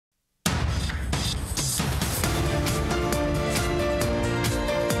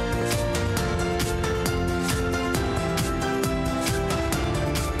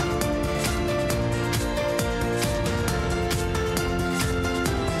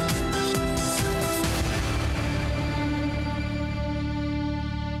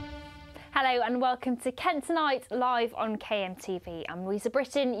Hello and welcome to Kent Tonight, live on KMTV. I'm Louisa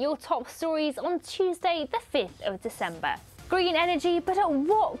Britton, your top stories on Tuesday the 5th of December. Green energy, but at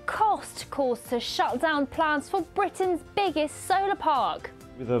what cost, calls to shut down plans for Britain's biggest solar park.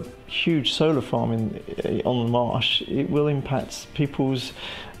 With a huge solar farm on the marsh, it will impact people's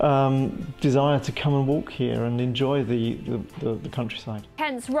desire to come and walk here and enjoy the countryside.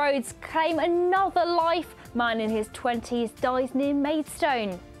 Kent's roads claim another life. Man in his 20s dies near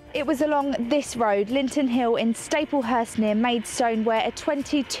Maidstone. It was along this road, Linton Hill in Staplehurst near Maidstone, where a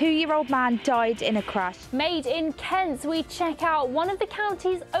 22-year-old man died in a crash. Made in Kent, we check out one of the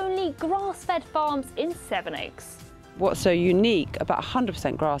county's only grass-fed farms in Sevenoaks. What's so unique about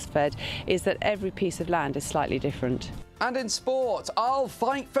 100% grass-fed is that every piece of land is slightly different. And in sport, I'll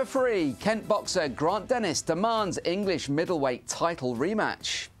fight for free. Kent boxer Grant Dennis demands English middleweight title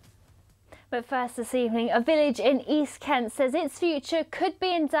rematch. But first this evening, a village in East Kent says its future could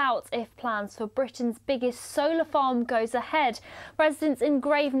be in doubt if plans for Britain's biggest solar farm goes ahead. Residents in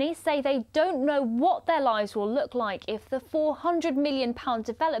Graveney say they don't know what their lives will look like if the £400 million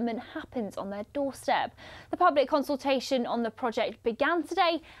development happens on their doorstep. The public consultation on the project began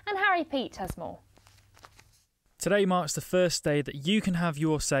today, and Harry Pete has more. Today marks the first day that you can have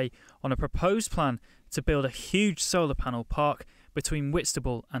your say on a proposed plan to build a huge solar panel park between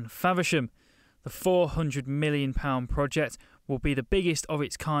Whitstable and Faversham. The £400 million project will be the biggest of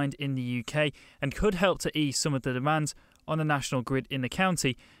its kind in the UK and could help to ease some of the demands on the national grid in the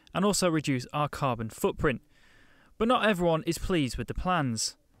county and also reduce our carbon footprint. But not everyone is pleased with the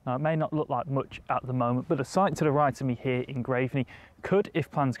plans. Now, it may not look like much at the moment, but the site to the right of me here in Graveney could, if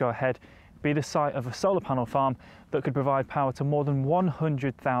plans go ahead, be the site of a solar panel farm that could provide power to more than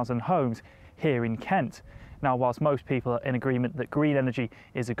 100,000 homes here in Kent. Now, whilst most people are in agreement that green energy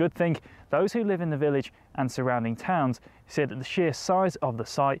is a good thing, those who live in the village and surrounding towns say that the sheer size of the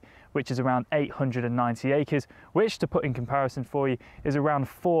site, which is around 890 acres, which, to put in comparison for you, is around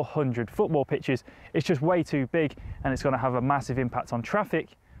 400 football pitches, is just way too big, and it's going to have a massive impact on traffic,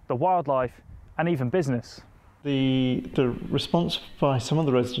 the wildlife and even business. The response by some of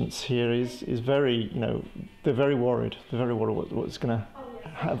the residents here is very, they're very worried. They're very worried what's going to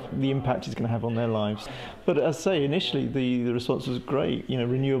have, the impact it's going to have on their lives. But as I say, initially the response was great.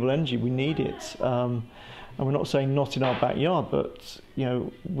 Renewable energy, we need it. And we're not saying not in our backyard, but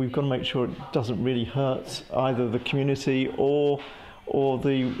we've got to make sure it doesn't really hurt either the community or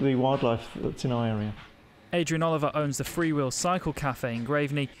the wildlife that's in our area. Adrian Oliver owns the Freewheel Cycle Cafe in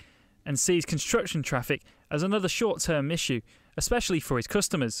Graveney and sees construction traffic as another short-term issue, especially for his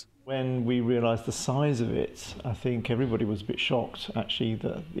customers. When we realised the size of it, I think everybody was a bit shocked, actually,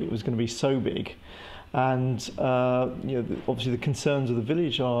 that it was going to be so big. And obviously the concerns of the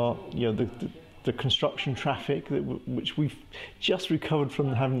village are, the construction traffic, which we've just recovered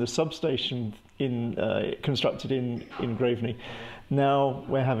from having the substation constructed in Graveney. Now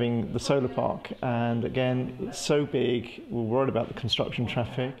we're having the solar park, and again, it's so big, we're worried about the construction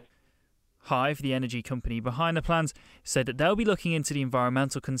traffic. Hive, the energy company behind the plans, said that they'll be looking into the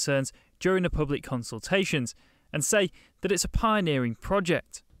environmental concerns during the public consultations and say that it's a pioneering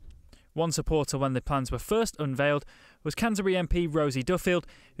project. One supporter when the plans were first unveiled was Canterbury MP Rosie Duffield,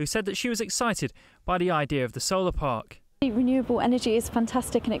 who said that she was excited by the idea of the solar park. Renewable energy is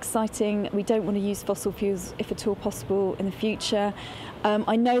fantastic and exciting. We don't want to use fossil fuels if at all possible in the future.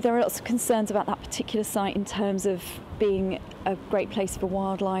 I know there are lots of concerns about that particular site in terms of being a great place for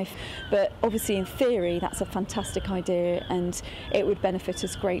wildlife, but obviously in theory that's a fantastic idea and it would benefit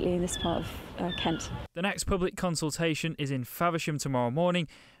us greatly in this part of Kent. The next public consultation is in Faversham tomorrow morning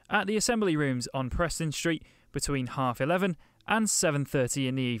at the Assembly Rooms on Preston Street between 11:30 and 7:30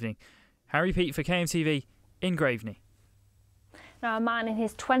 in the evening. Harry Pete for KMTV in Graveney. Now, a man in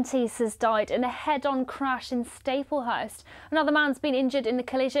his 20s has died in a head-on crash in Staplehurst. Another man's been injured in the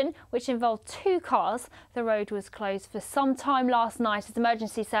collision, which involved two cars. The road was closed for some time last night as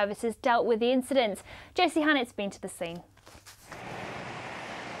emergency services dealt with the incident. Josie Hannett's been to the scene.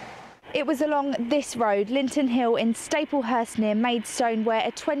 It was along this road, Linton Hill in Staplehurst near Maidstone, where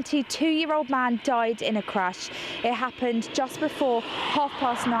a 22-year-old man died in a crash. It happened just before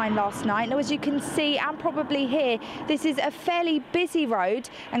 9:30 last night. Now, as you can see and probably hear, this is a fairly busy road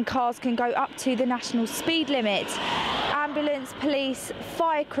and cars can go up to the national speed limit. ambulance, police,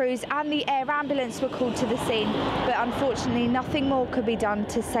 fire crews and the air ambulance were called to the scene, but unfortunately nothing more could be done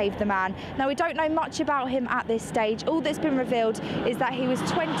to save the man. Now, we don't know much about him at this stage. All that's been revealed is that he was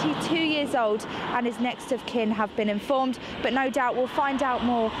 22 years old and his next of kin have been informed, but no doubt we'll find out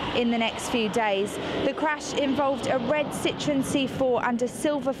more in the next few days. The crash involved a red Citroen C4 and a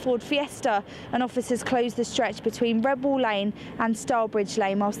silver Ford Fiesta, and officers closed the stretch between Redwall Lane and Starbridge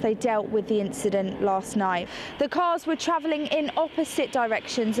Lane whilst they dealt with the incident last night. The cars were travelling in opposite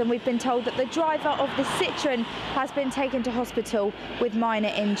directions, and we've been told that the driver of the Citroen has been taken to hospital with minor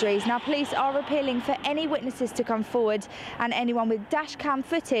injuries. Now, police are appealing for any witnesses to come forward and anyone with dashcam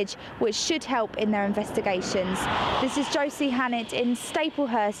footage which should help in their investigations. This is Josie Hannett in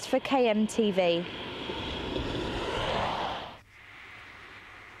Staplehurst for KMTV.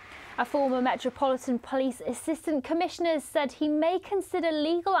 A former Metropolitan Police Assistant Commissioner said he may consider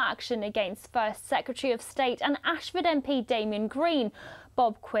legal action against First Secretary of State and Ashford MP Damien Green.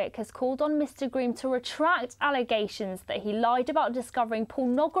 Bob Quick has called on Mr Green to retract allegations that he lied about discovering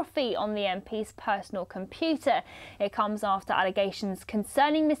pornography on the MP's personal computer. It comes after allegations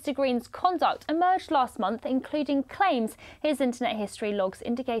concerning Mr Green's conduct emerged last month, including claims his internet history logs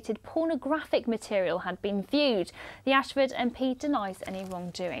indicated pornographic material had been viewed. The Ashford MP denies any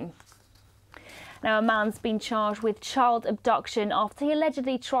wrongdoing. Now, a man's been charged with child abduction after he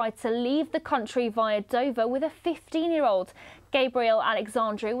allegedly tried to leave the country via Dover with a 15-year-old. Gabriel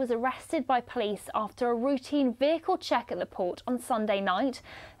Alexandru was arrested by police after a routine vehicle check at the port on Sunday night.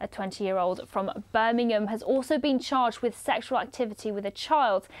 A 20-year-old from Birmingham has also been charged with sexual activity with a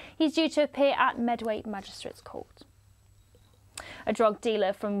child. He's due to appear at Medway Magistrates Court. A drug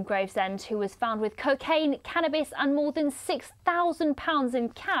dealer from Gravesend who was found with cocaine, cannabis and more than £6,000 in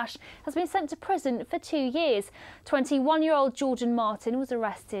cash has been sent to prison for 2 years. 21-year-old Jordan Martin was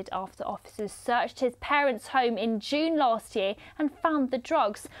arrested after officers searched his parents' home in June last year and found the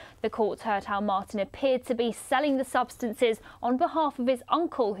drugs. The court heard how Martin appeared to be selling the substances on behalf of his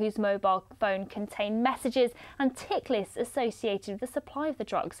uncle, whose mobile phone contained messages and tick lists associated with the supply of the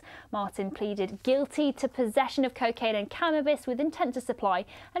drugs. Martin pleaded guilty to possession of cocaine and cannabis with intent to supply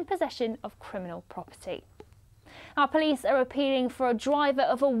and possession of criminal property. Our police are appealing for a driver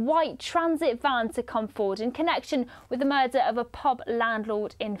of a white transit van to come forward in connection with the murder of a pub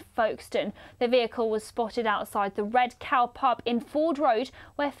landlord in Folkestone. The vehicle was spotted outside the Red Cow pub in Ford Road,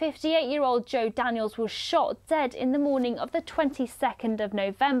 where 58-year-old Joe Daniels was shot dead in the morning of the 22nd of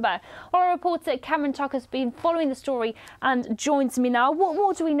November. Our reporter Cameron Tucker has been following the story and joins me now. What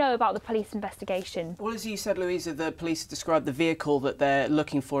more do we know about the police investigation? Well, as you said, Louisa, the police described the vehicle that they're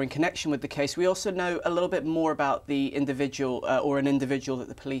looking for in connection with the case. We also know a little bit more about the individual or an individual that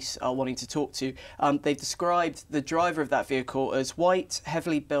the police are wanting to talk to. They've described the driver of that vehicle as white,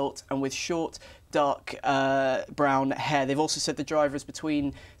 heavily built and with short, dark brown hair. They've also said the driver is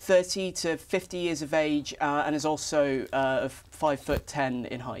between 30 to 50 years of age and is also 5'10"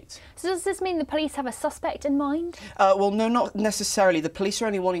 in height. So does this mean the police have a suspect in mind? Well, no, not necessarily. The police are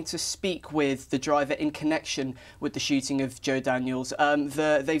only wanting to speak with the driver in connection with the shooting of Joe Daniels.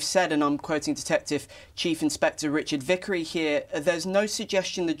 They've said, and I'm quoting Detective Chief Inspector Richard Vickery here, there's no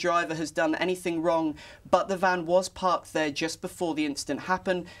suggestion the driver has done anything wrong, but the van was parked there just before the incident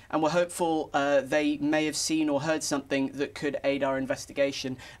happened, and we're hopeful they may have seen or heard something that could aid our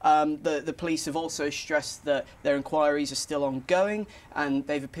investigation. The police have also stressed that their inquiries are still ongoing, and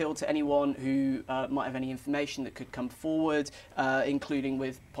they've appealed to anyone who might have any information that could come forward, including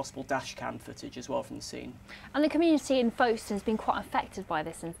with possible dashcam footage as well from the scene. And the community in Folkestone has been quite affected by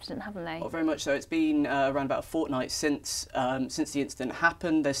this incident, haven't they? Well, very much so. It's been around about a fortnight since the incident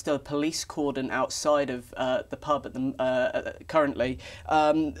happened. There's still a police cordon outside of the pub currently.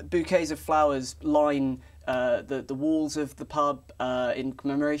 Bouquets of flowers line the walls of the pub in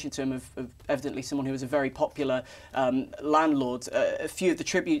commemoration to him of evidently someone who was a very popular landlord. A few of the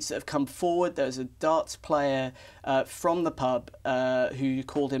tributes that have come forward, there's a darts player from the pub who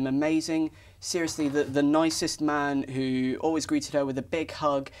called him amazing, seriously the nicest man, who always greeted her with a big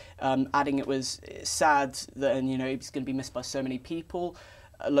hug, adding it was sad that, and you know, he was going to be missed by so many people.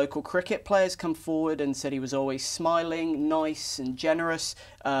 Local cricket players come forward and said he was always smiling, nice and generous,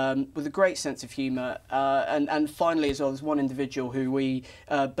 with a great sense of humour. And finally, as well, there's one individual who we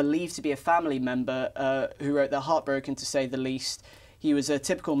believe to be a family member who wrote they're heartbroken, to say the least. He was a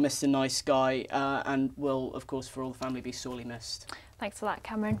typical Mr. Nice guy and will, of course, for all the family, be sorely missed. Thanks for that,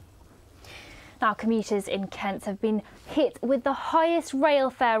 Cameron. Now, commuters in Kent have been hit with the highest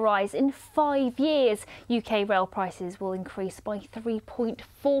rail fare rise in 5 years. UK rail prices will increase by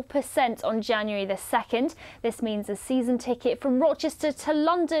 3.4% on January the 2nd. This means a season ticket from Rochester to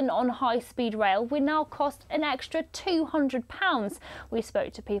London on high-speed rail will now cost an extra £200. We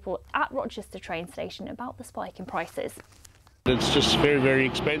spoke to people at Rochester train station about the spike in prices. It's just very, very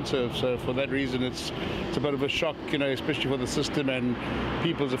expensive, so for that reason it's a bit of a shock, you know, especially for the system and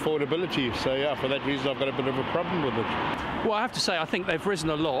people's affordability. So yeah, for that reason I've got a bit of a problem with it. Well, I have to say I think they've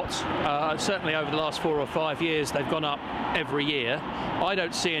risen a lot. Certainly over the last 4 or 5 years they've gone up every year. I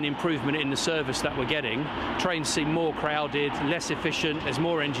don't see an improvement in the service that we're getting. Trains seem more crowded, less efficient, there's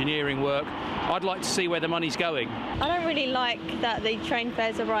more engineering work. I'd like to see where the money's going. I don't really like that the train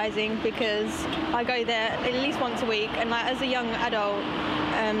fares are rising because I go there at least once a week, and like, as a young adult,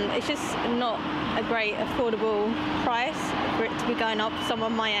 it's just not a great affordable price for it to be going up for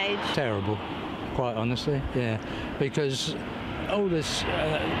someone my age. Terrible, quite honestly, yeah, because all this,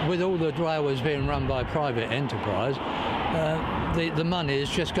 with all the railways being run by private enterprise, the money is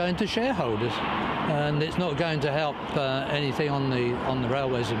just going to shareholders, and it's not going to help anything on the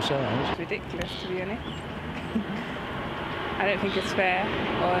railways themselves. It's ridiculous, to be honest. I don't think it's fair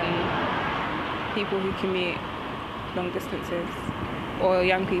on people who commute long distances or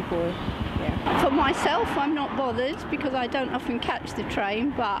young people. Yeah. For myself, I'm not bothered because I don't often catch the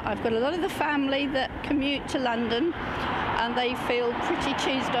train, but I've got a lot of the family that commute to London and they feel pretty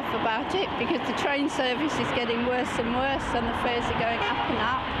cheesed off about it because the train service is getting worse and worse and the fares are going up and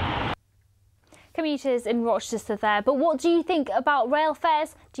up. Commuters in Rochester there, but what do you think about rail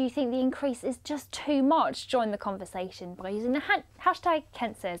fares? Do you think the increase is just too much? Join the conversation by using the hashtag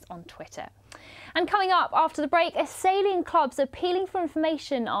KentSays on Twitter. And coming up after the break, a sailing club's appealing for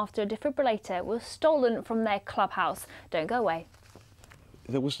information after a defibrillator was stolen from their clubhouse. Don't go away.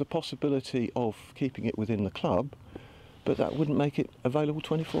 There was the possibility of keeping it within the club, but that wouldn't make it available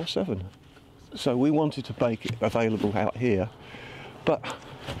 24/7. So we wanted to make it available out here, but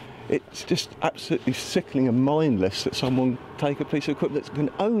it's just absolutely sickening and mindless that someone take a piece of equipment that can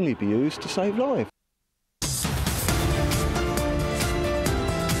only be used to save lives.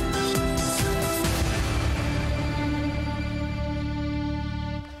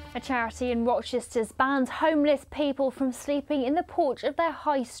 A charity in Rochester's banned homeless people from sleeping in the porch of their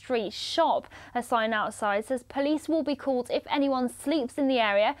high street shop. A sign outside says police will be called if anyone sleeps in the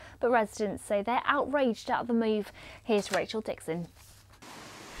area, but residents say they're outraged at the move. Here's Rachel Dixon.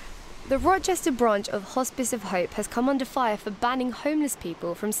 The Rochester branch of Hospice of Hope has come under fire for banning homeless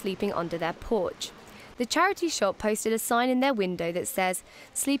people from sleeping under their porch. The charity shop posted a sign in their window that says,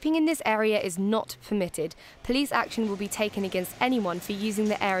 "Sleeping in this area is not permitted. Police action will be taken against anyone for using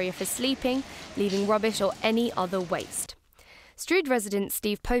the area for sleeping, leaving rubbish or any other waste." Strood resident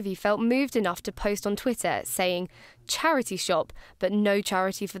Steve Povey felt moved enough to post on Twitter saying, "Charity shop, but no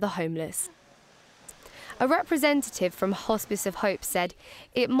charity for the homeless." A representative from Hospice of Hope said,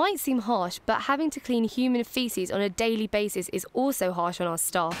 "It might seem harsh, but having to clean human faeces on a daily basis is also harsh on our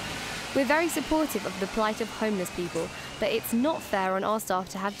staff. We're very supportive of the plight of homeless people, but it's not fair on our staff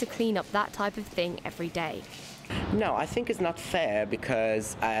to have to clean up that type of thing every day." No, I think it's not fair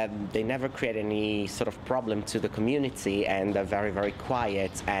because they never create any sort of problem to the community, and they're very, very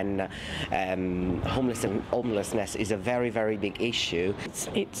quiet, and homelessness is a very, very big issue.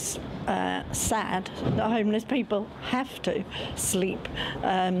 It's sad that homeless people have to sleep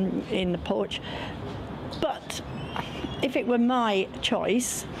in the porch, but if it were my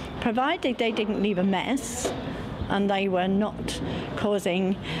choice, provided they didn't leave a mess and they were not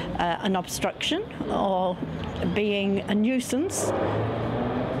causing an obstruction or being a nuisance,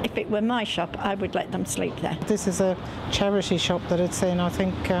 if it were my shop, I would let them sleep there. This is a charity shop that it's in. I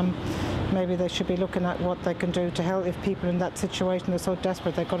think maybe they should be looking at what they can do to help. If people in that situation are so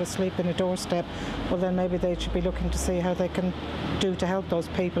desperate they've got to sleep in a doorstep, well then maybe they should be looking to see how they can do to help those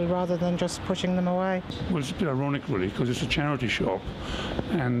people rather than just pushing them away. Well, it's a bit ironic really, because it's a charity shop,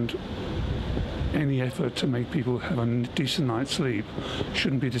 and any effort to make people have a decent night's sleep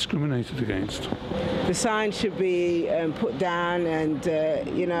shouldn't be discriminated against. The sign should be put down, and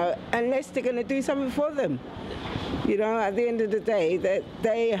you know, unless they're going to do something for them. You know, at the end of the day,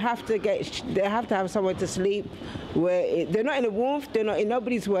 they have to have somewhere to sleep where they're not in the warmth, they're not in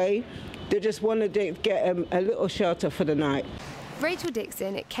nobody's way. They just want to get a little shelter for the night. Rachel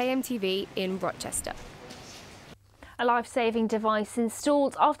Dixon at KMTV in Rochester. A life-saving device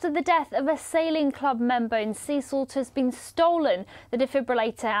installed after the death of a sailing club member in Seasalt has been stolen. The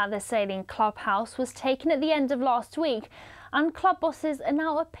defibrillator at the sailing clubhouse was taken at the end of last week, and club bosses are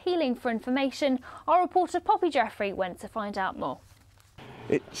now appealing for information. Our reporter Poppy Jeffrey went to find out more.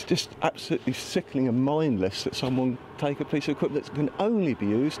 It's just absolutely sickening and mindless that someone take a piece of equipment that can only be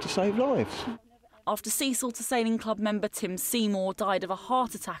used to save lives. After Sea Salter Sailing Club member Tim Seymour died of a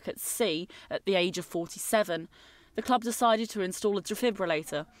heart attack at sea at the age of 47, the club decided to install a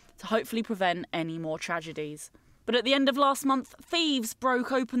defibrillator to hopefully prevent any more tragedies. But at the end of last month, thieves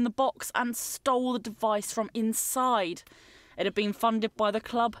broke open the box and stole the device from inside. It had been funded by the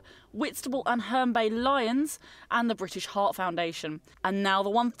club, Whitstable and Herne Bay Lions and the British Heart Foundation. And now the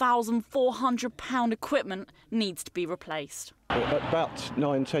 £1,400 equipment needs to be replaced. About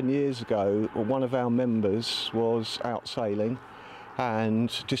 9-10 years ago, one of our members was out sailing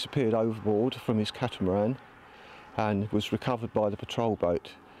and disappeared overboard from his catamaran and was recovered by the patrol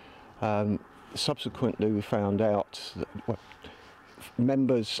boat. Subsequently, we found out that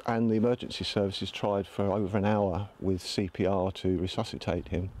members and the emergency services tried for over an hour with CPR to resuscitate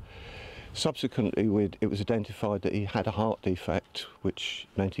him. Subsequently, it was identified that he had a heart defect, which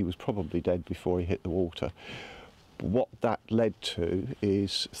meant he was probably dead before he hit the water. What that led to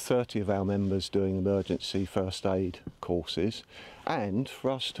is 30 of our members doing emergency first aid courses, and for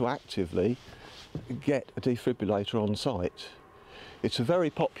us to actively get a defibrillator on site. It's a very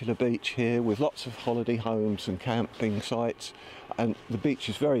popular beach here with lots of holiday homes and camping sites, and the beach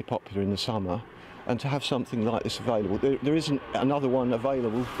is very popular in the summer, and to have something like this available, there isn't another one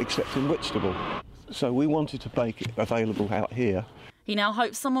available except in Whitstable. So we wanted to make it available out here. He now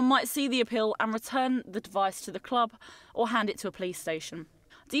hopes someone might see the appeal and return the device to the club or hand it to a police station.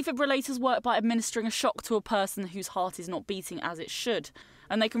 Defibrillators work by administering a shock to a person whose heart is not beating as it should,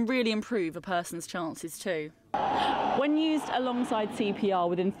 and they can really improve a person's chances too. When used alongside CPR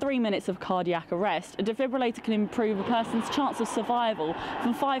within 3 minutes of cardiac arrest, a defibrillator can improve a person's chance of survival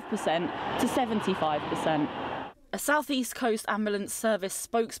from 5% to 75%. A South East Coast Ambulance Service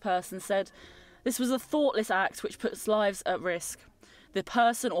spokesperson said, "This was a thoughtless act which puts lives at risk. The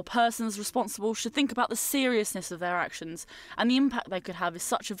person or persons responsible should think about the seriousness of their actions and the impact they could have if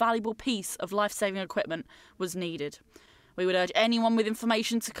such a valuable piece of life-saving equipment was needed. We would urge anyone with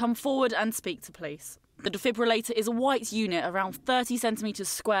information to come forward and speak to police." The defibrillator is a white unit around 30 centimetres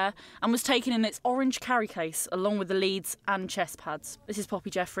square and was taken in its orange carry case along with the leads and chest pads. This is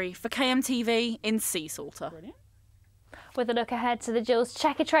Poppy Jeffrey for KMTV in Sea Salter. Brilliant. With a look ahead to the Gills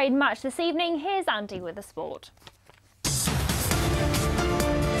Checkatrade match this evening, here's Andy with the sport.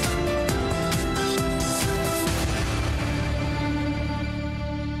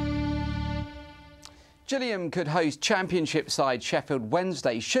 Gillingham could host Championship side Sheffield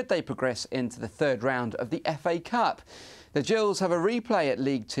Wednesday should they progress into the third round of the FA Cup. The Gills have a replay at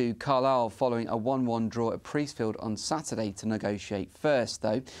League Two Carlisle following a 1-1 draw at Priestfield on Saturday to negotiate first,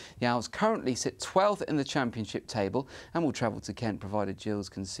 though. The Owls currently sit 12th in the Championship table and will travel to Kent provided Gills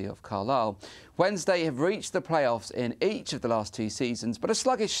can see off Carlisle. Wednesday have reached the playoffs in each of the last 2 seasons, but a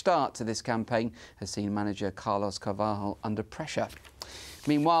sluggish start to this campaign has seen manager Carlos Carvalho under pressure.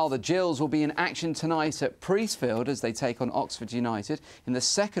 Meanwhile, the Gills will be in action tonight at Priestfield as they take on Oxford United in the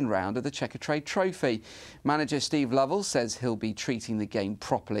second round of the Checkatrade Trophy. Manager Steve Lovell says he'll be treating the game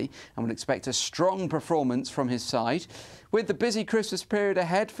properly and would expect a strong performance from his side. With the busy Christmas period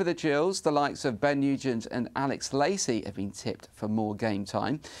ahead for the Gills, the likes of Ben Nugent and Alex Lacey have been tipped for more game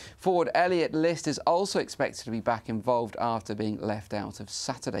time. Forward Elliot List is also expected to be back involved after being left out of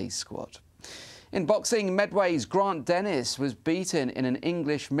Saturday's squad. In boxing, Medway's Grant Dennis was beaten in an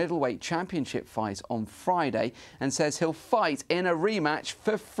English middleweight championship fight on Friday and says he'll fight in a rematch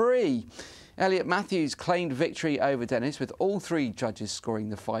for free. Elliot Matthews claimed victory over Dennis, with all 3 judges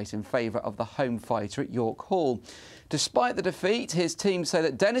scoring the fight in favour of the home fighter at York Hall. Despite the defeat, his team say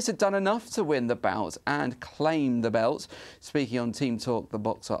that Dennis had done enough to win the bout and claim the belt. Speaking on Team Talk, the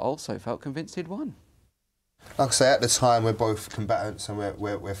boxer also felt convinced he'd won. Like I say, at the time we're both combatants and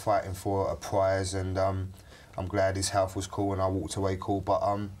we're fighting for a prize, and I'm glad his health was cool and I walked away cool. But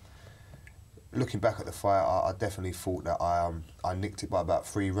looking back at the fight, I definitely thought that I nicked it by about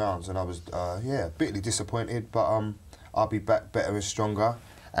 3 rounds, and I was bitterly disappointed. But I'll be back better and stronger,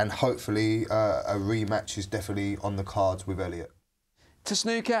 and hopefully a rematch is definitely on the cards with Elliot. To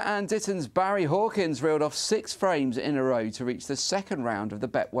snooker, and Ditton's Barry Hawkins reeled off 6 frames in a row to reach the second round of the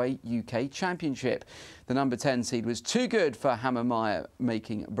Betway UK Championship. The number 10 seed was too good for Hammer Meyer,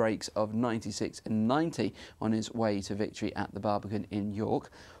 making breaks of 96 and 90 on his way to victory at the Barbican in York.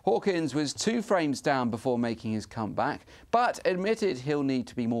 Hawkins was 2 frames down before making his comeback, but admitted he'll need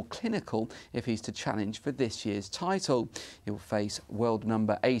to be more clinical if he's to challenge for this year's title. He'll face world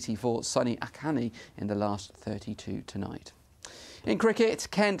number 84 Sonny Akani in the last 32 tonight. In cricket,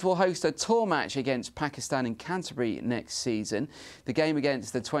 Kent will host a tour match against Pakistan in Canterbury next season. The game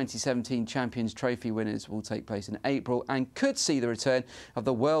against the 2017 Champions Trophy winners will take place in April and could see the return of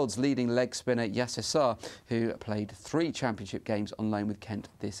the world's leading leg spinner Yasir Shah, who played 3 championship games on loan with Kent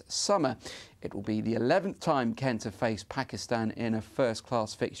this summer. It will be the 11th time Kent have faced Pakistan in a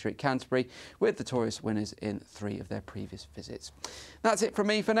first-class fixture at Canterbury, with the tourist winners in 3 of their previous visits. That's it from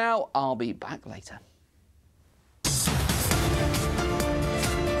me for now. I'll be back later.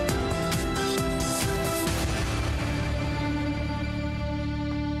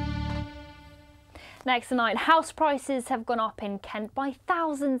 Next tonight, house prices have gone up in Kent by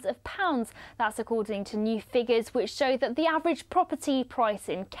thousands of pounds. That's according to new figures which show that the average property price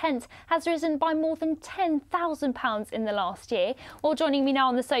in Kent has risen by more than £10,000 in the last year. Well, joining me now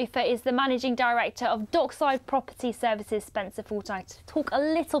on the sofa is the Managing Director of Dockside Property Services, Spencer Forsyth, to talk a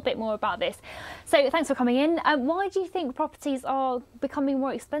little bit more about this. So thanks for coming in. Why do you think properties are becoming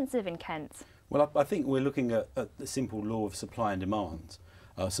more expensive in Kent? Well, I think we're looking at the simple law of supply and demand.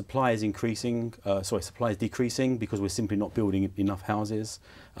 Supply is decreasing because we're simply not building enough houses,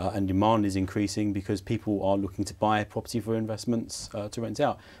 and demand is increasing because people are looking to buy property for investments to rent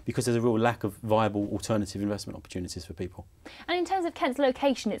out, because there's a real lack of viable alternative investment opportunities for people. And in terms of Kent's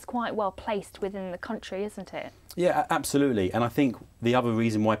location, it's quite well placed within the country, isn't it? Yeah, absolutely. And I think the other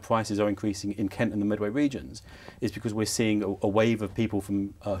reason why prices are increasing in Kent and the Medway regions is because we're seeing a wave of people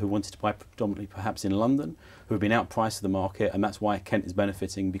from who wanted to buy predominantly perhaps in London, who have been outpriced to the market, and that's why Kent is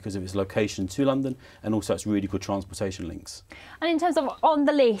benefiting because of its location to London and also its really good transportation links. And in terms of on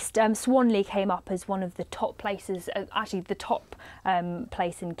the list, Swanley came up as one of the top places, actually the top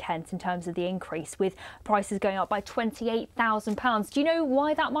place in Kent in terms of the increase, with prices going up by £28,000. Do you know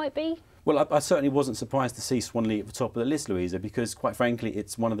why that might be? Well, I certainly wasn't surprised to see Swanley at the top of the list, Louisa, because quite frankly,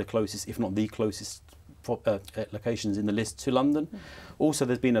 it's one of the closest, if not the closest, locations in the list to London. Also,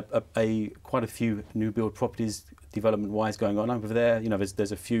 there's been quite a few new build properties development-wise going on over there. You know,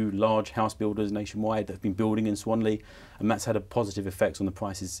 there's a few large house builders nationwide that have been building in Swanley, and that's had a positive effect on the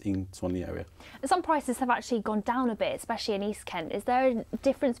prices in Swanley area. Some prices have actually gone down a bit, especially in East Kent. Is there a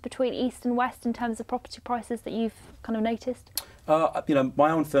difference between East and West in terms of property prices that you've kind of noticed? You know, my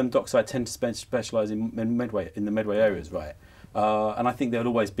own firm, Dockside, tend to specialise in the Medway areas, right? And I think there'll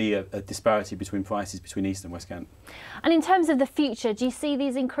always be a disparity between prices between East and West Kent. And in terms of the future, do you see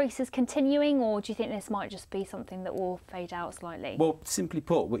these increases continuing, or do you think this might just be something that will fade out slightly? Well, simply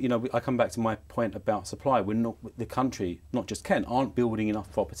put, you know, I come back to my point about supply. We're not, the country, not just Kent, aren't building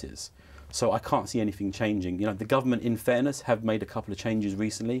enough properties. So I can't see anything changing. You know, the government, in fairness, have made a couple of changes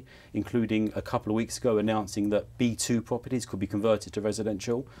recently, including a couple of weeks ago announcing that B2 properties could be converted to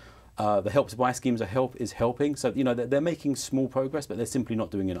residential. The Help to Buy schemes is helping. So, you know, they're making small progress, but they're simply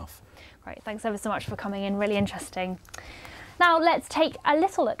not doing enough. Great, thanks ever so much for coming in, really interesting. Now let's take a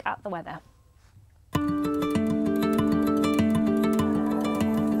little look at the weather.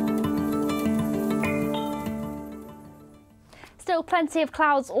 Still plenty of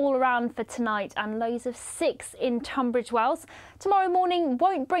clouds all around for tonight and lows of 6 in Tunbridge Wells. Tomorrow morning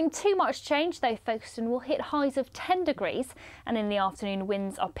won't bring too much change, though Folkestone will hit highs of 10 degrees, and in the afternoon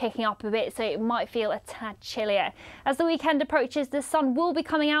winds are picking up a bit, so it might feel a tad chillier. As the weekend approaches, the sun will be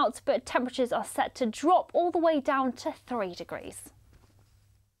coming out, but temperatures are set to drop all the way down to 3 degrees.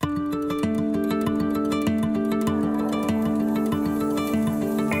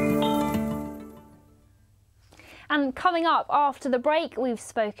 And coming up after the break, we've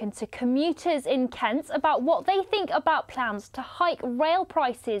spoken to commuters in Kent about what they think about plans to hike rail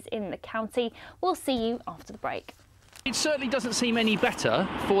prices in the county. We'll see you after the break. It certainly doesn't seem any better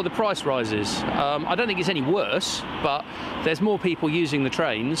for the price rises. I don't think it's any worse, but there's more people using the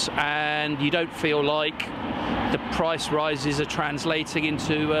trains, and you don't feel like the price rises are translating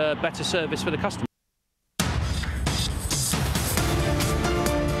into better service for the customer.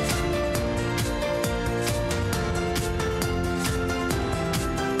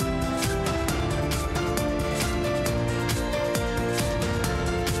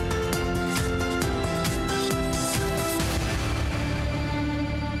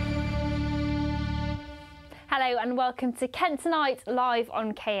 And welcome to Kent Tonight, live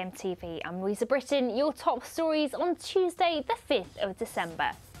on KMTV. I'm Louisa Britton, your top stories on Tuesday the 5th of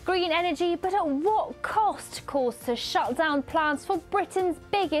December. Green energy, but at what cost, calls to shut down plans for Britain's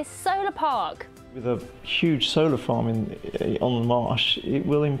biggest solar park. With a huge solar farm on the marsh, it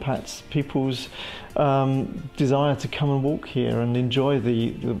will impact people's desire to come and walk here and enjoy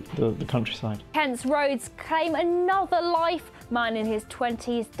the countryside. Kent's roads claim another life. Man in his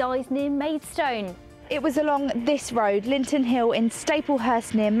 20s dies near Maidstone. It was along this road, Linton Hill in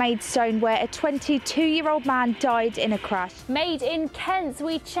Staplehurst near Maidstone, where a 22-year-old man died in a crash. Made in Kent,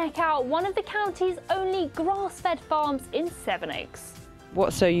 we check out one of the county's only grass-fed farms in Sevenoaks.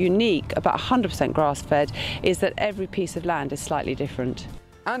 What's so unique about 100% grass-fed is that every piece of land is slightly different.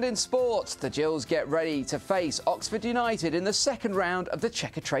 And in sports, the Gills get ready to face Oxford United in the second round of the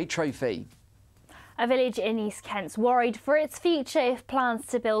Checkatrade Trophy. A village in East Kent's worried for its future if plans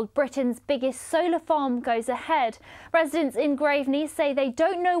to build Britain's biggest solar farm goes ahead. Residents in Graveney say they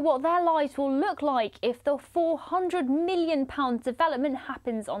don't know what their lives will look like if the £400 million development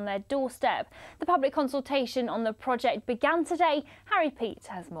happens on their doorstep. The public consultation on the project began today. Harry Pete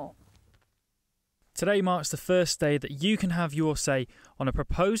has more. Today marks the first day that you can have your say on a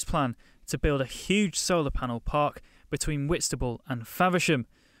proposed plan to build a huge solar panel park between Whitstable and Faversham.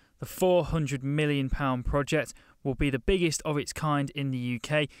 The £400 million project will be the biggest of its kind in the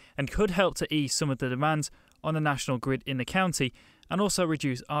UK and could help to ease some of the demands on the national grid in the county and also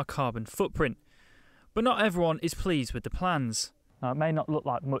reduce our carbon footprint. But not everyone is pleased with the plans. Now, it may not look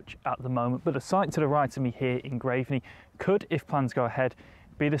like much at the moment, but the site to the right of me here in Graveney could, if plans go ahead,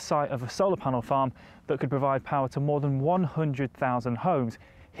 be the site of a solar panel farm that could provide power to more than 100,000 homes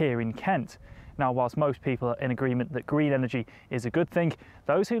here in Kent. Now, whilst most people are in agreement that green energy is a good thing,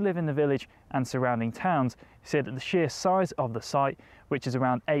 those who live in the village and surrounding towns say that the sheer size of the site, which is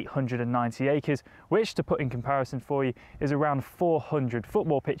around 890 acres, which, to put in comparison for you, is around 400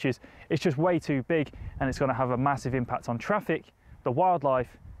 football pitches, is just way too big, and it's going to have a massive impact on traffic, the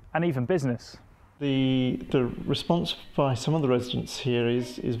wildlife and even business. The response by some of the residents here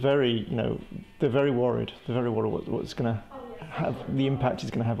is very, they're very worried. They're very worried what's going to have, the impact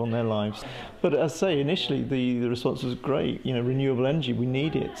it's going to have on their lives. But as I say, initially the response was great. Renewable energy, we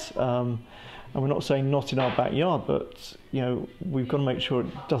need it. And we're not saying not in our backyard, but we've got to make sure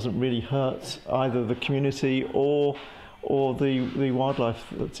it doesn't really hurt either the community or the wildlife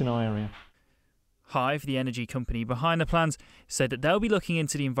that's in our area. Hive, the energy company behind the plans, said that they'll be looking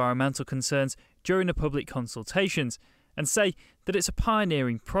into the environmental concerns during the public consultations and say that it's a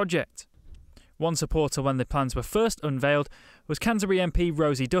pioneering project. One supporter when the plans were first unveiled was Canterbury MP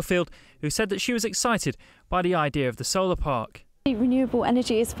Rosie Duffield, who said that she was excited by the idea of the solar park. Renewable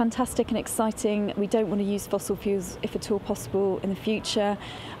energy is fantastic and exciting. We don't want to use fossil fuels if at all possible in the future.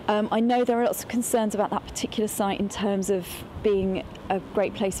 I know there are lots of concerns about that particular site in terms of being a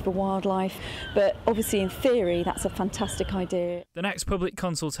great place for wildlife, but obviously in theory that's a fantastic idea. The next public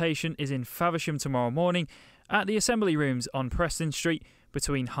consultation is in Faversham tomorrow morning at the Assembly Rooms on Preston Street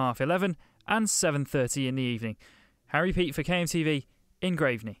between 11:30 and 7:30 in the evening. Harry Pete for KMTV in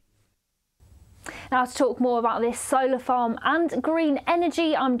Graveney. Now, to talk more about this solar farm and green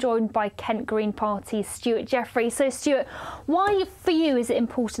energy, I'm joined by Kent Green Party's Stuart Jeffrey. So, Stuart, why for you is it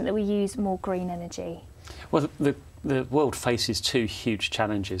important that we use more green energy? Well, the world faces two huge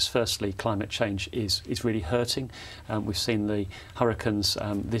challenges. Firstly, climate change is really hurting. We've seen the hurricanes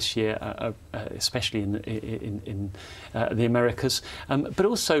this year, especially in the Americas. But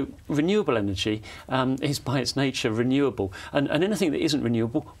also, renewable energy is by its nature renewable, and anything that isn't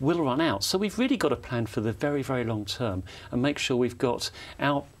renewable will run out. So we've really got to plan for the very, very long term and make sure we've got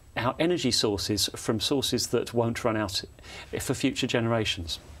our energy sources from sources that won't run out for future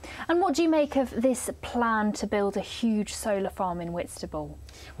generations. And what do you make of this plan to build a huge solar farm in Whitstable?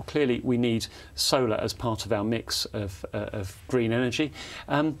 Well, clearly we need solar as part of our mix of green energy.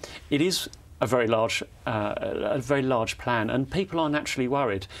 It is a very large plan, and people are naturally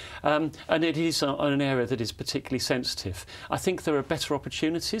worried. And it is an area that is particularly sensitive. I think there are better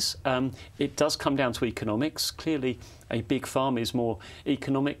opportunities. It does come down to economics. Clearly, a big farm is more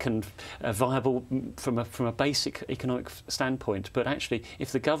economic and viable from a basic economic standpoint. But actually,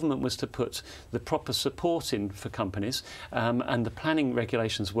 if the government was to put the proper support in for companies and the planning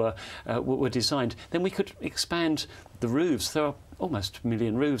regulations were designed, then we could expand the roofs. There are almost 1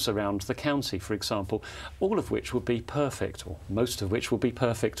 million roofs around the county, for example, all of which would be perfect, or most of which would be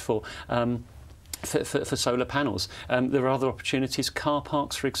perfect for solar panels. There are other opportunities, car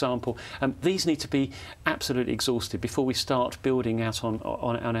parks, for example. These need to be absolutely exhausted before we start building out on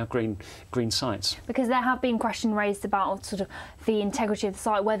our green sites. Because there have been questions raised about sort of the integrity of the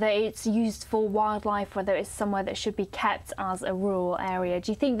site, whether it's used for wildlife, whether it's somewhere that should be kept as a rural area.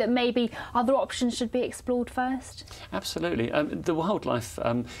 Do you think that maybe other options should be explored first? Absolutely. The wildlife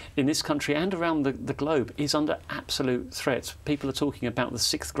in this country and around the globe is under absolute threat. People are talking about the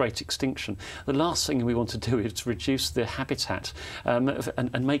 6th great extinction. The last thing we want to do is to reduce the habitat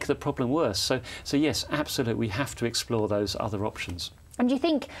and make the problem worse. So yes, absolutely, we have to explore those other options. And do you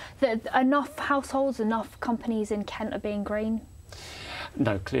think that enough households, enough companies in Kent are being green?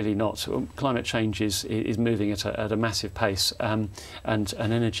 No, clearly not. Climate change is moving at a massive pace, and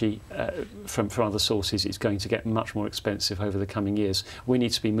energy from other sources is going to get much more expensive over the coming years. We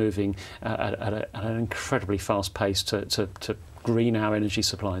need to be moving at an incredibly fast pace to green our energy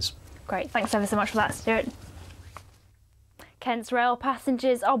supplies. Great, thanks ever so much for that, Stuart. Kent's rail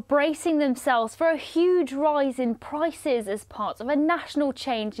passengers are bracing themselves for a huge rise in prices as part of a national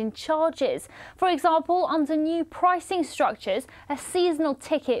change in charges. For example, under new pricing structures, a seasonal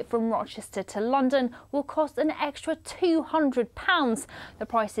ticket from Rochester to London will cost an extra £200. The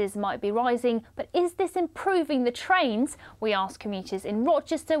prices might be rising, but is this improving the trains? We asked commuters in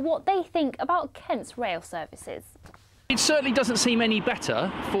Rochester what they think about Kent's rail services. It certainly doesn't seem any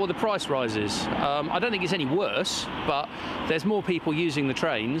better for the price rises. I don't think it's any worse, but there's more people using the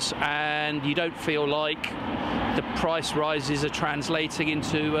trains and you don't feel like the price rises are translating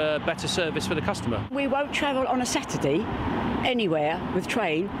into better service for the customer. We won't travel on a Saturday anywhere with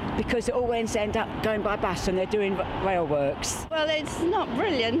train because it always ends up going by bus and they're doing rail works. Well, it's not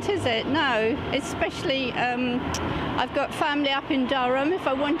brilliant, is it? No, especially I've got family up in Durham. If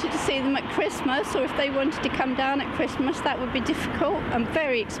I wanted to see them at Christmas or if they wanted to come down at Christmas, that would be difficult and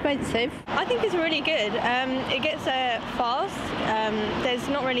very expensive. I think it's really good. It gets fast. There's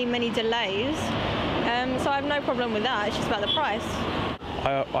not really many delays. So I have no problem with that. It's just about the price.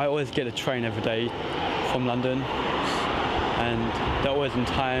 I always get a train every day from London and they're always in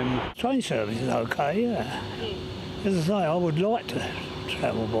time. Train service is okay, yeah. As I say, I would like to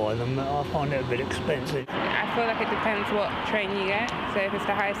travel by them, but I find it a bit expensive. I feel like it depends what train you get. So if it's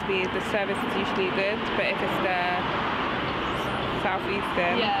the high speed, the service is usually good, but if it's the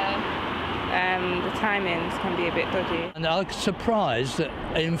southeastern, the timings can be a bit dodgy. And I was surprised that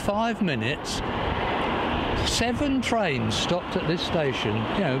in 5 minutes, 7 trains stopped at this station,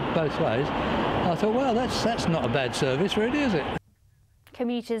 you know, both ways. I thought, well, that's not a bad service, really, is it?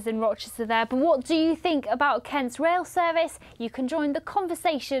 Commuters in Rochester there, but what do you think about Kent's rail service? You can join the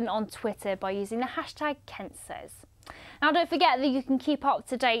conversation on Twitter by using the hashtag KentSays. Now, don't forget that you can keep up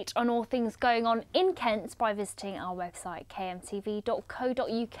to date on all things going on in Kent by visiting our website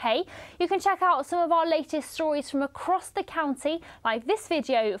kmtv.co.uk. You can check out some of our latest stories from across the county, like this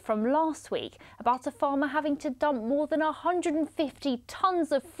video from last week about a farmer having to dump more than 150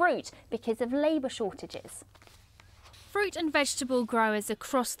 tonnes of fruit because of labour shortages. Fruit and vegetable growers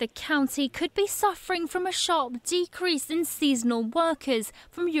across the county could be suffering from a sharp decrease in seasonal workers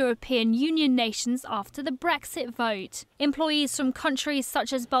from European Union nations after the Brexit vote. Employees from countries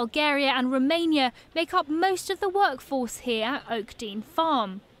such as Bulgaria and Romania make up most of the workforce here at Oakdean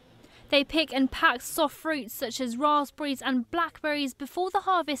Farm. They pick and pack soft fruits such as raspberries and blackberries before the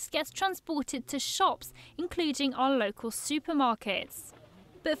harvest gets transported to shops, including our local supermarkets.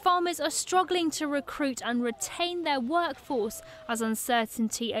 But farmers are struggling to recruit and retain their workforce as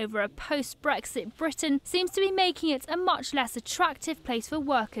uncertainty over a post-Brexit Britain seems to be making it a much less attractive place for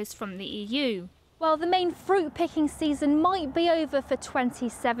workers from the EU. Well, the main fruit picking season might be over for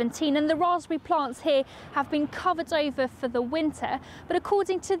 2017 and the raspberry plants here have been covered over for the winter. But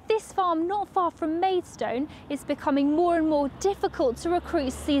according to this farm not far from Maidstone, it's becoming more and more difficult to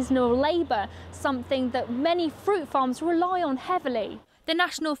recruit seasonal labour, something that many fruit farms rely on heavily. The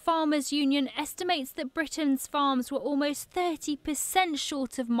National Farmers Union estimates that Britain's farms were almost 30%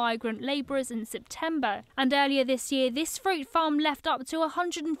 short of migrant labourers in September. And earlier this year, this fruit farm left up to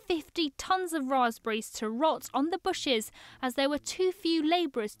 150 tonnes of raspberries to rot on the bushes as there were too few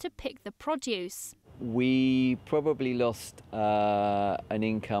labourers to pick the produce. We probably lost an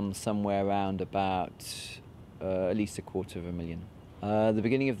income somewhere around about at least $250,000. The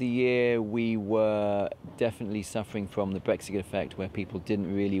beginning of the year we were definitely suffering from the Brexit effect where people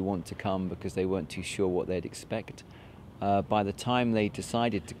didn't really want to come because they weren't too sure what they'd expect. By the time they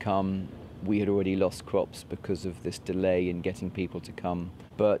decided to come, we had already lost crops because of this delay in getting people to come.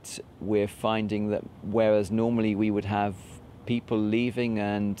 But we're finding that whereas normally we would have people leaving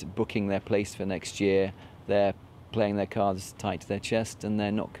and booking their place for next year, they're playing their cards tight to their chest and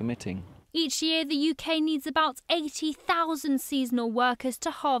they're not committing. Each year, the UK needs about 80,000 seasonal workers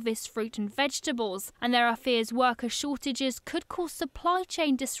to harvest fruit and vegetables, and there are fears worker shortages could cause supply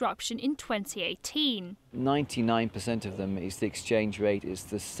chain disruption in 2018. 99% of them is the exchange rate, is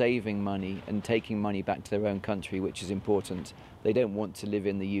the saving money and taking money back to their own country, which is important. They don't want to live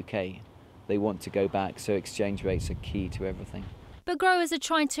in the UK. They want to go back, so exchange rates are key to everything. But growers are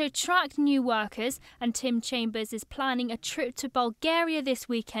trying to attract new workers, and Tim Chambers is planning a trip to Bulgaria this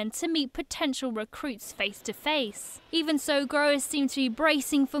weekend to meet potential recruits face to face. Even so, growers seem to be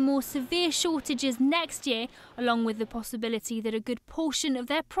bracing for more severe shortages next year, along with the possibility that a good portion of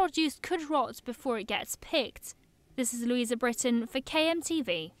their produce could rot before it gets picked. This is Louisa Britton for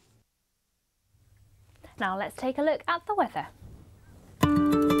KMTV. Now let's take a look at the weather.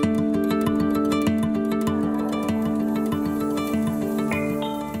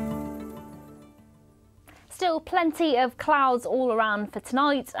 Still plenty of clouds all around for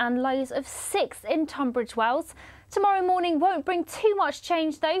tonight and lows of 6 in Tunbridge Wells. Tomorrow morning won't bring too much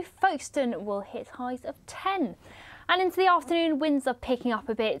change though. Folkestone will hit highs of 10. And into the afternoon, winds are picking up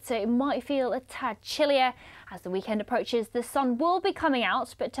a bit, so it might feel a tad chillier. As the weekend approaches, the sun will be coming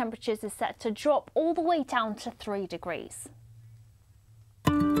out, but temperatures are set to drop all the way down to 3 degrees.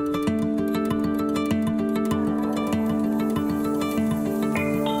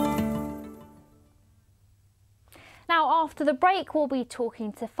 Now, after the break, we'll be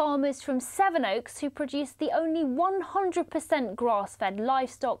talking to farmers from Sevenoaks who produce the only 100% grass-fed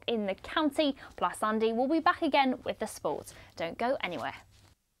livestock in the county. Plus, Andy will be back again with the sport. Don't go anywhere.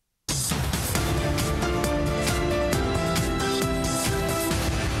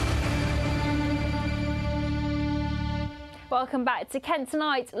 Welcome back to Kent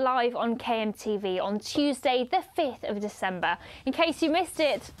Tonight, live on KMTV on Tuesday, the 5th of December. In case you missed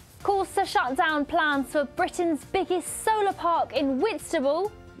it, calls to shut down plans for Britain's biggest solar park in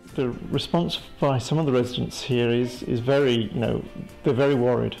Whitstable. The response by some of the residents here is very, they're very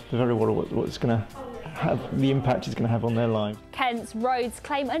worried. They're very worried what's going to have, the impact it's going to have on their lives. Kent's roads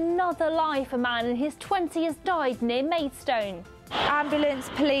claim another life. A man in his 20s has died near Maidstone. Ambulance,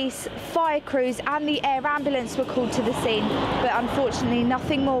 police, fire crews and the air ambulance were called to the scene, but unfortunately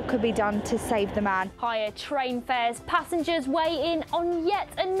nothing more could be done to save the man. Higher train fares, passengers weigh in on yet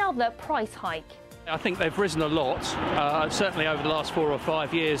another price hike. I think they've risen a lot. Certainly over the last 4 or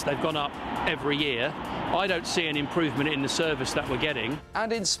 5 years they've gone up every year. I don't see an improvement in the service that we're getting.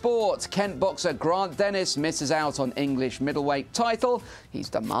 And in sport, Kent boxer Grant Dennis misses out on English middleweight title. He's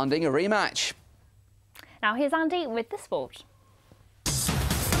demanding a rematch. Now here's Andy with the sport.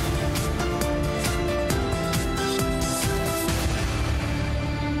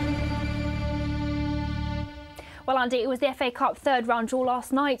 Well, Andy, it was the FA Cup third round draw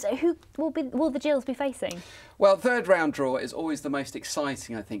last night. Who will the Gills be facing? Well, third round draw is always the most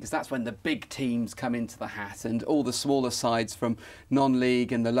exciting, I think, because that's when the big teams come into the hat and all the smaller sides from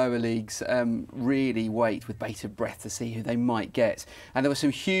non-league and the lower leagues really wait with bated breath to see who they might get. And there were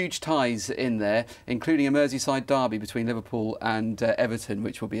some huge ties in there, including a Merseyside derby between Liverpool and Everton,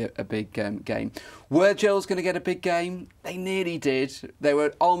 which will be a big game. Were Gills going to get a big game? They nearly did. They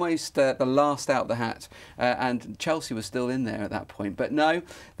were almost the last out of the hat, and Chelsea was still in there at that point. But no,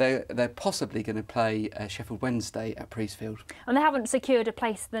 they're possibly going to play Sheffield Wednesday at Priestfield. And they haven't secured a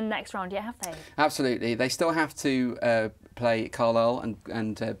place in the next round yet, have they? Absolutely. They still have to play Carlisle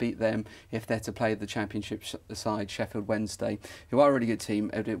and beat them if they're to play the Championship side, Sheffield Wednesday, who are a really good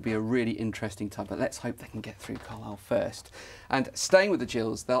team. It'll be a really interesting time, but let's hope they can get through Carlisle first. And staying with the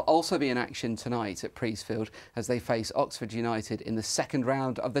Gills, they'll also be in action tonight at Priestfield as they face Oxford United in the second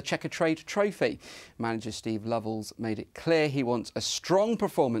round of the Checkatrade Trophy. Manager Steve Lovells made it clear he wants a strong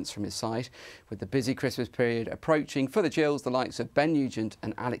performance from his side. With the busy Christmas period approaching for the Gills, the likes of Ben Nugent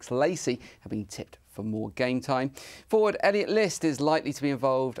and Alex Lacey have been tipped for more game time. Forward Elliot List is likely to be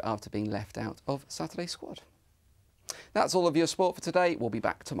involved after being left out of Saturday's squad. That's all of your sport for today. We'll be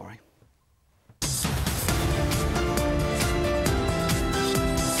back tomorrow.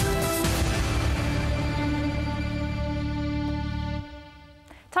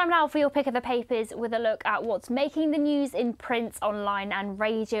 Time now for your pick of the papers with a look at what's making the news in print, online and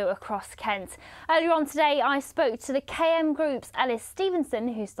radio across Kent. Earlier on today, I spoke to the KM Group's Ellis Stevenson,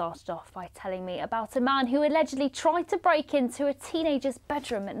 who started off by telling me about a man who allegedly tried to break into a teenager's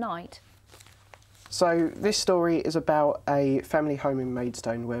bedroom at night. So this story is about a family home in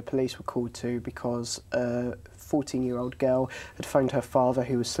Maidstone where police were called to because a 14-year-old girl had phoned her father,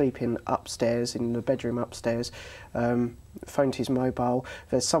 who was sleeping upstairs in the bedroom upstairs, phoned his mobile.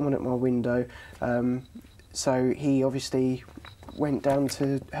 There's someone at my window. So he obviously went down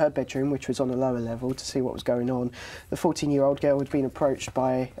to her bedroom, which was on a lower level, to see what was going on. The 14-year-old girl had been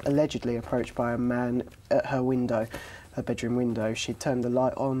allegedly approached by a man at her window, her bedroom window. She'd turned the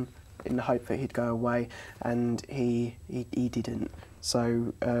light on in the hope that he'd go away, and he didn't.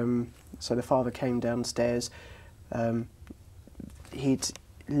 So so the father came downstairs. He'd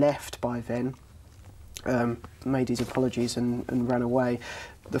left by then, made his apologies and ran away.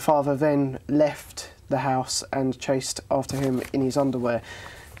 The father then left the house and chased after him in his underwear.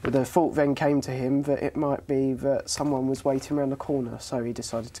 The thought then came to him that it might be that someone was waiting around the corner, so he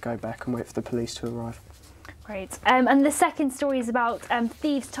decided to go back and wait for the police to arrive. Great. And the second story is about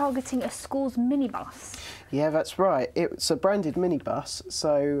thieves targeting a school's minibus. Yeah, that's right. It's a branded minibus.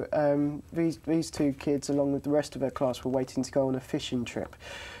 So these two kids, along with the rest of their class, were waiting to go on a fishing trip.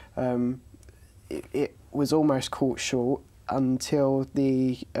 It was almost caught short until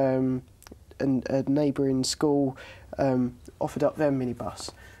a neighbouring school offered up their minibus,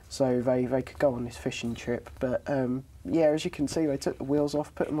 so they could go on this fishing trip. But yeah, as you can see, they took the wheels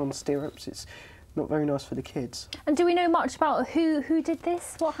off, put them on stirrups. It's not very nice for the kids. And do we know much about who did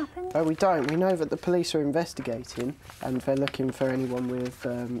this? What happened? We don't. We know that the police are investigating and they're looking for anyone with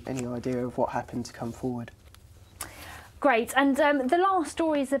any idea of what happened to come forward. Great. And the last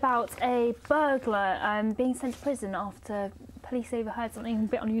story is about a burglar being sent to prison after police overheard something a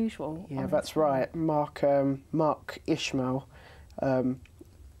bit unusual. Yeah, that's right. Mark Ishmael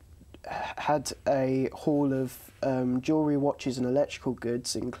had a haul of jewellery, watches and electrical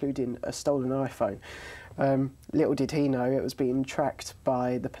goods, including a stolen iPhone. Little did he know it was being tracked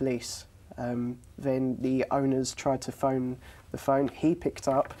by the police. Then the owners tried to phone the phone. He picked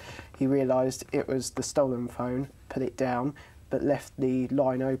up. He realised it was the stolen phone, put it down, but left the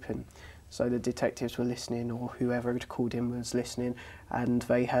line open. So the detectives were listening, or whoever had called in was listening, and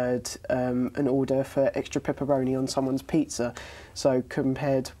they heard an order for extra pepperoni on someone's pizza. So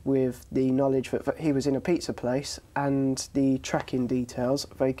compared with the knowledge that he was in a pizza place and the tracking details,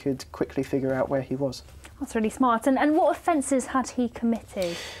 they could quickly figure out where he was. That's really smart. And what offences had he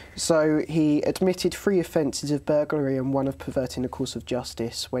committed? So he admitted 3 offences of burglary and 1 of perverting the course of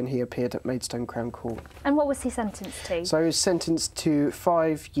justice when he appeared at Maidstone Crown Court. And what was he sentenced to? So he was sentenced to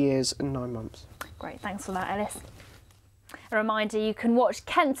 5 years and 9 months. Great, thanks for that, Ellis. A reminder, you can watch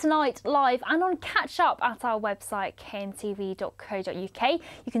Kent Tonight live and on catch up at our website kntv.co.uk.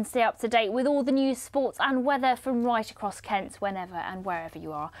 You can stay up to date with all the news, sports and weather from right across Kent, whenever and wherever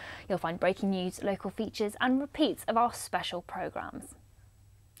you are. You'll find breaking news, local features and repeats of our special programmes.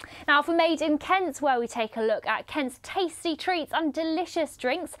 Now for Made in Kent, where we take a look at Kent's tasty treats and delicious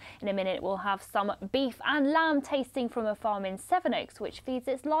drinks. In a minute we'll have some beef and lamb tasting from a farm in Sevenoaks which feeds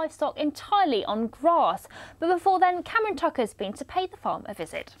its livestock entirely on grass. But before then, Cameron Tucker's been to pay the farm a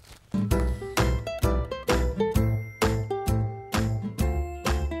visit.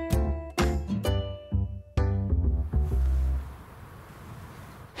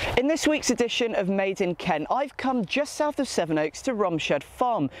 In this week's edition of Made in Kent, I've come just south of Sevenoaks to Romshed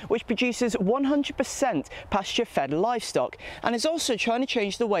Farm, which produces 100% pasture-fed livestock and is also trying to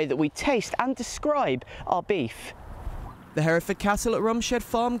change the way that we taste and describe our beef. The Hereford cattle at Romshed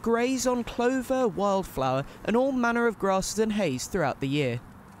Farm graze on clover, wildflower and all manner of grasses and hays throughout the year.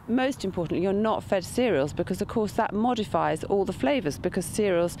 Most importantly, you're not fed cereals because, of course, that modifies all the flavours because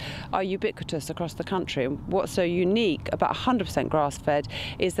cereals are ubiquitous across the country. And what's so unique about 100% grass-fed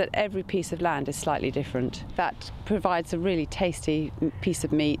is that every piece of land is slightly different. That provides a really tasty piece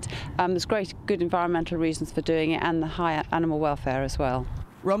of meat. There's good environmental reasons for doing it and the high animal welfare as well.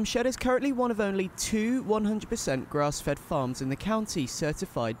 Romshed is currently one of only 2 100% grass-fed farms in the county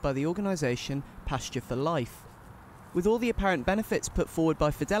certified by the organisation Pasture for Life. With all the apparent benefits put forward by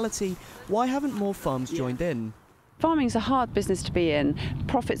Fidelity, why haven't more farms joined in? Farming is a hard business to be in,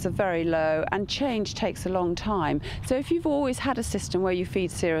 profits are very low and change takes a long time. So if you've always had a system where you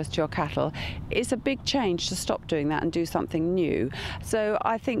feed cereals to your cattle, it's a big change to stop doing that and do something new. So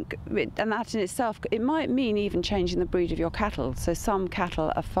I think, and that in itself, it might mean even changing the breed of your cattle. So some cattle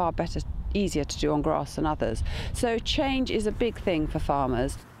are far better, easier to do on grass than others. So change is a big thing for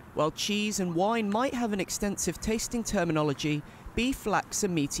farmers. While cheese and wine might have an extensive tasting terminology, beef lacks a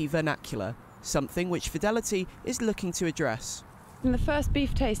meaty vernacular, something which Fidelity is looking to address. In the first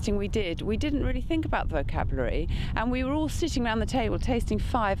beef tasting we didn't really think about the vocabulary, and we were all sitting around the table tasting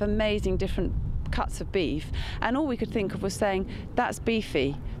 5 amazing different cuts of beef, and all we could think of was saying, that's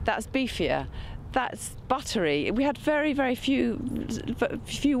beefy, that's beefier, that's buttery. We had very, very few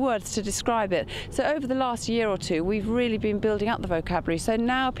words to describe it. So over the last year or two, we've really been building up the vocabulary. So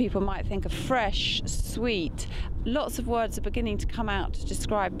now people might think of fresh, sweet. Lots of words are beginning to come out to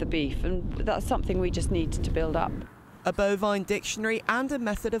describe the beef, and that's something we just need to build up. A bovine dictionary and a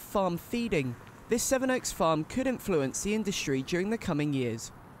method of farm feeding. This Sevenoaks farm could influence the industry during the coming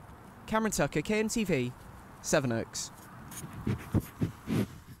years. Cameron Tucker, KMTV, Sevenoaks.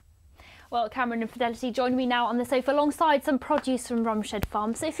 Well, Cameron and Fidelity join me now on the sofa alongside some produce from Romshed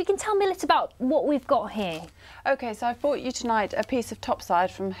Farm. So if you can tell me a little about what we've got here. OK, so I've brought you tonight a piece of topside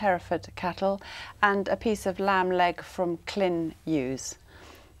from Hereford cattle and a piece of lamb leg from Klin ewes.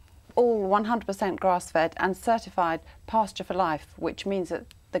 All 100% grass-fed and certified pasture for life, which means that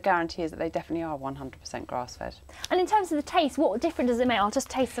the guarantee is that they definitely are 100% grass-fed. And in terms of the taste, what difference does it make? I'll just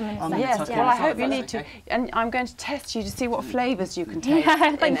taste them in a second. Yes, well, I hope you need to. And I'm going to test you to see what flavours you can taste.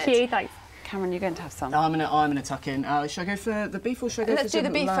 Yeah, thank you, thanks. Cameron, you're going to have some. I'm gonna tuck in. Should I go for the beef or should I go for Let's do the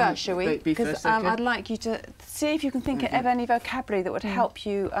beef lamb? first, shall we? Beef Because first, okay. I'd like you to see if you can think of any vocabulary that would help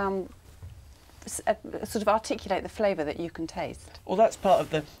you sort of articulate the flavour that you can taste. Well, that's part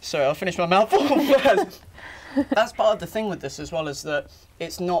of the... Sorry, I'll finish my mouthful first. That's part of the thing with this as well, is that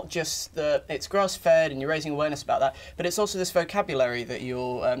it's not just that it's grass-fed and you're raising awareness about that, but it's also this vocabulary that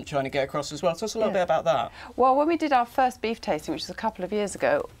you're trying to get across as well. Tell us a little bit about that. Well, when we did our first beef tasting, which was a couple of years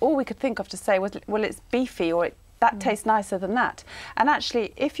ago, all we could think of to say was, well, it's beefy, or that tastes nicer than that. And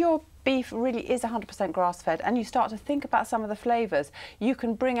actually, if your beef really is 100% grass-fed and you start to think about some of the flavours, you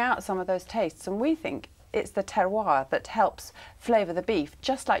can bring out some of those tastes. And we think it's the terroir that helps flavour the beef,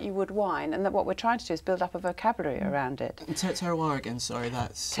 just like you would wine, and that what we're trying to do is build up a vocabulary around it. Terroir again, sorry,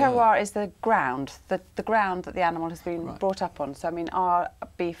 that's... Terroir is the ground, the ground that the animal has been brought up on. So, I mean, our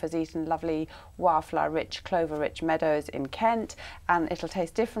beef has eaten lovely wildflower-rich, clover-rich meadows in Kent, and it'll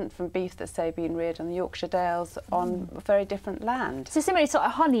taste different from beef that's, say, been reared on the Yorkshire Dales on very different land. So similarly to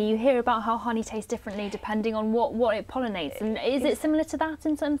honey, you hear about how honey tastes differently depending on what it pollinates, and is it similar to that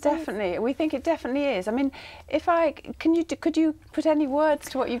in some sense? Definitely, we think it definitely is. I mean, could you put any words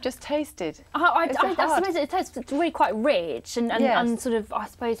to what you've just tasted? I suppose it tastes really quite rich and sort of, I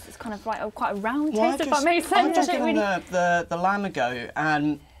suppose it's kind of like quite a round taste, if that makes sense. I've just given the lamb a go,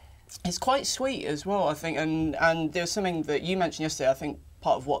 and it's quite sweet as well, I think, and there's something that you mentioned yesterday. I think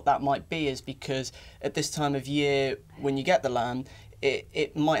part of what that might be is because at this time of year, when you get the lamb,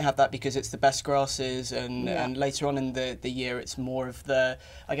 it might have that because it's the best grasses, and later on in the year it's more of the,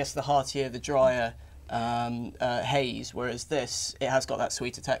 I guess, the heartier, the drier haze, whereas this, it has got that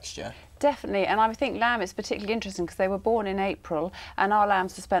sweeter texture. Definitely, and I think lamb is particularly interesting because they were born in April, and our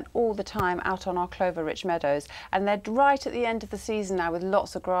lambs have spent all the time out on our clover-rich meadows, and they're right at the end of the season now with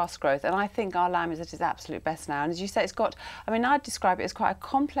lots of grass growth, and I think our lamb is at its absolute best now. And as you say, it's got, I mean, I'd describe it as quite a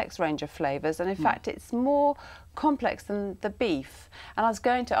complex range of flavours, and in fact it's more complex than the beef. And I was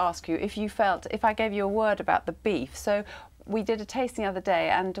going to ask you if you felt, if I gave you a word about the beef. So we did a tasting the other day,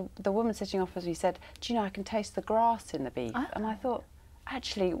 and the woman sitting opposite me said, do you know, I can taste the grass in the beef. And I thought,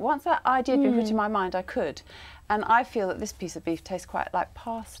 actually, once that idea had been put in my mind, I could. And I feel that this piece of beef tastes quite like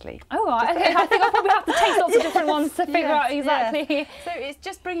parsley. Oh, right, okay. I think I'll probably have to taste lots of different ones to figure out exactly. Yeah. So it's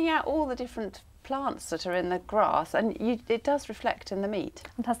just bringing out all the different plants that are in the grass, and it does reflect in the meat.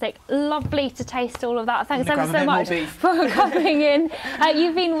 Fantastic. Lovely to taste all of that. Thanks ever so much for coming in.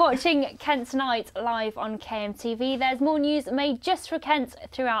 You've been watching Kent Tonight live on KMTV. There's more news made just for Kent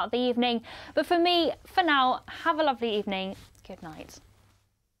throughout the evening. But for me, for now, have a lovely evening. Good night.